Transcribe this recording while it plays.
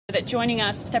That joining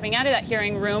us, stepping out of that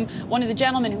hearing room, one of the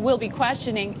gentlemen who will be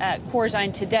questioning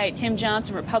Corzine today, Tim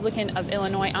Johnson, Republican of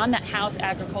Illinois, on that House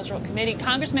Agricultural Committee.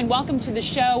 Congressman, welcome to the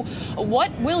show.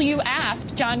 What will you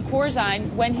ask Jon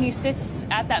Corzine when he sits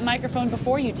at that microphone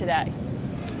before you today?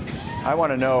 I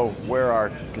want to know where our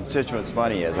constituents'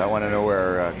 money is. I want to know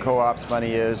where co-ops'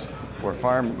 money is, where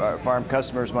farm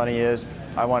customers' money is.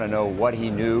 I want to know what he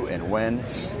knew and when.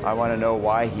 I want to know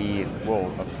why he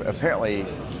will apparently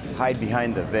hide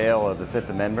behind the veil of the Fifth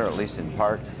Amendment, or at least in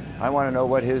part. I want to know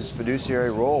what his fiduciary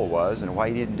role was and why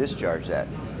he didn't discharge that,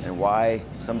 and why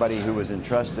somebody who was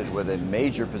entrusted with a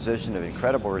major position of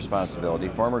incredible responsibility,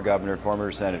 former governor,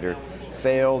 former senator,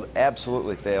 failed,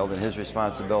 absolutely failed in his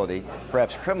responsibility,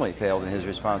 perhaps criminally failed in his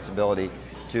responsibility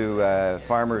to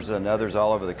farmers and others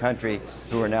all over the country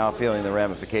who are now feeling the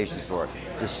ramifications for it.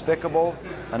 Despicable,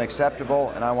 unacceptable,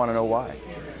 and I want to know why.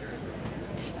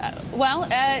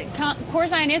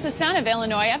 Corzine is a son of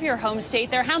Illinois, of your home state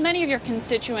there. How many of your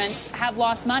constituents have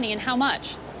lost money, and how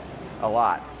much? A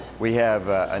lot. We have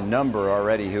a number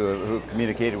already who have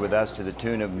communicated with us to the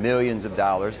tune of millions of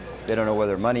dollars. They don't know where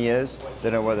their money is.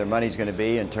 They don't know where their money's going to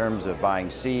be in terms of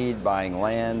buying seed, buying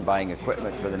land, buying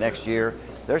equipment for the next year.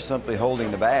 They're simply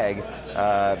holding the bag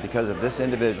because of this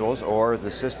individual's or the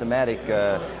systematic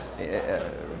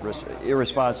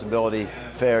irresponsibility,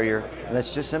 failure, and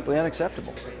that's just simply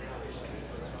unacceptable.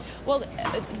 Well,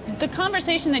 the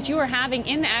conversation that you are having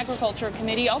in the Agriculture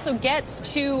Committee also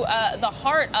gets to the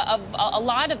heart of a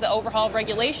lot of the overhaul of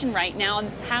regulation right now, and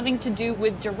having to do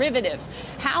with derivatives.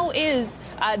 How is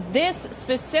this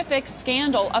specific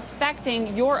scandal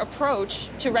affecting your approach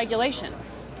to regulation?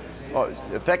 Well,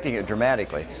 affecting it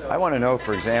dramatically. I want to know,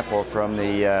 for example, from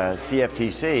the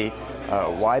CFTC,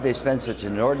 why they spend such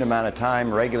an inordinate amount of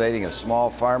time regulating a small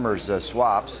farmer's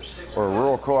swaps or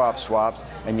rural co-op swaps,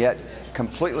 and yet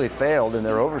completely failed in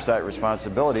their oversight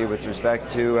responsibility with respect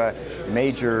to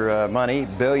major money,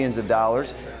 billions of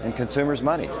dollars, and consumers'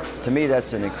 money. To me,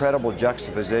 that's an incredible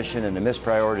juxtaposition and a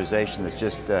misprioritization that's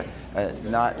just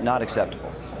not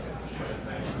acceptable.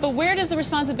 But where does the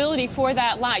responsibility for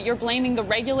that lie? You're blaming the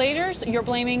regulators, you're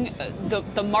blaming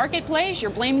the marketplace, you're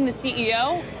blaming the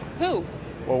CEO? Who?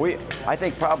 Well, I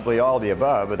think probably all the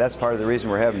above, but that's part of the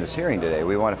reason we're having this hearing today.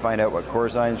 We want to find out what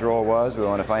Corzine's role was. We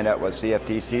want to find out what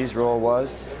CFTC's role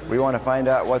was. We want to find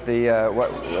out what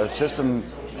the system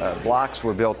blocks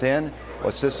were built in,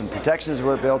 what system protections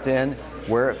were built in,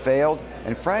 where it failed,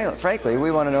 and frankly, we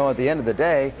want to know at the end of the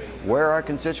day where our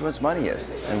constituents' money is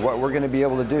and what we're going to be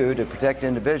able to do to protect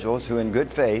individuals who, in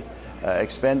good faith,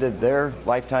 expended their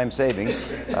lifetime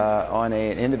savings on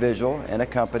an individual and a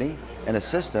company and a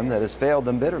system that has failed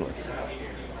them bitterly.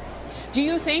 Do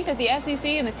you think that the SEC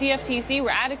and the CFTC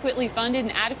were adequately funded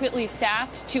and adequately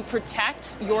staffed to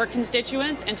protect your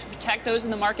constituents and to protect those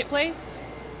in the marketplace?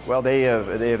 Well, they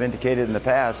have indicated in the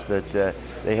past that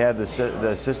they have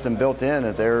the system built in,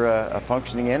 that they're a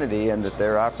functioning entity and that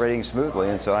they're operating smoothly,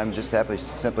 and so I'm just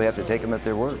simply have to take them at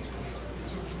their word.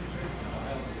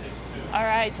 All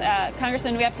right,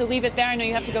 Congressman, we have to leave it there. I know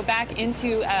you have to go back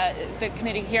into the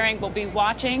committee hearing. We'll be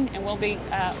watching, and we'll be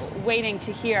waiting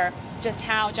to hear just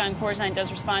how Jon Corzine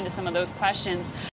does respond to some of those questions.